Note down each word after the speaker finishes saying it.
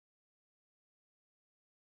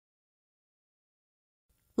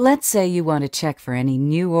Let's say you want to check for any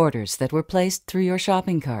new orders that were placed through your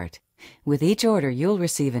shopping cart. With each order, you'll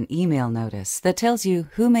receive an email notice that tells you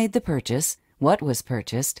who made the purchase, what was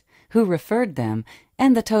purchased, who referred them,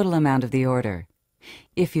 and the total amount of the order.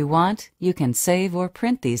 If you want, you can save or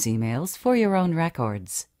print these emails for your own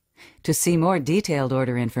records. To see more detailed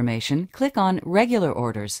order information, click on Regular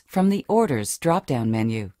Orders from the Orders drop-down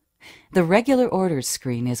menu. The Regular Orders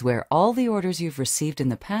screen is where all the orders you've received in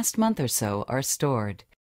the past month or so are stored.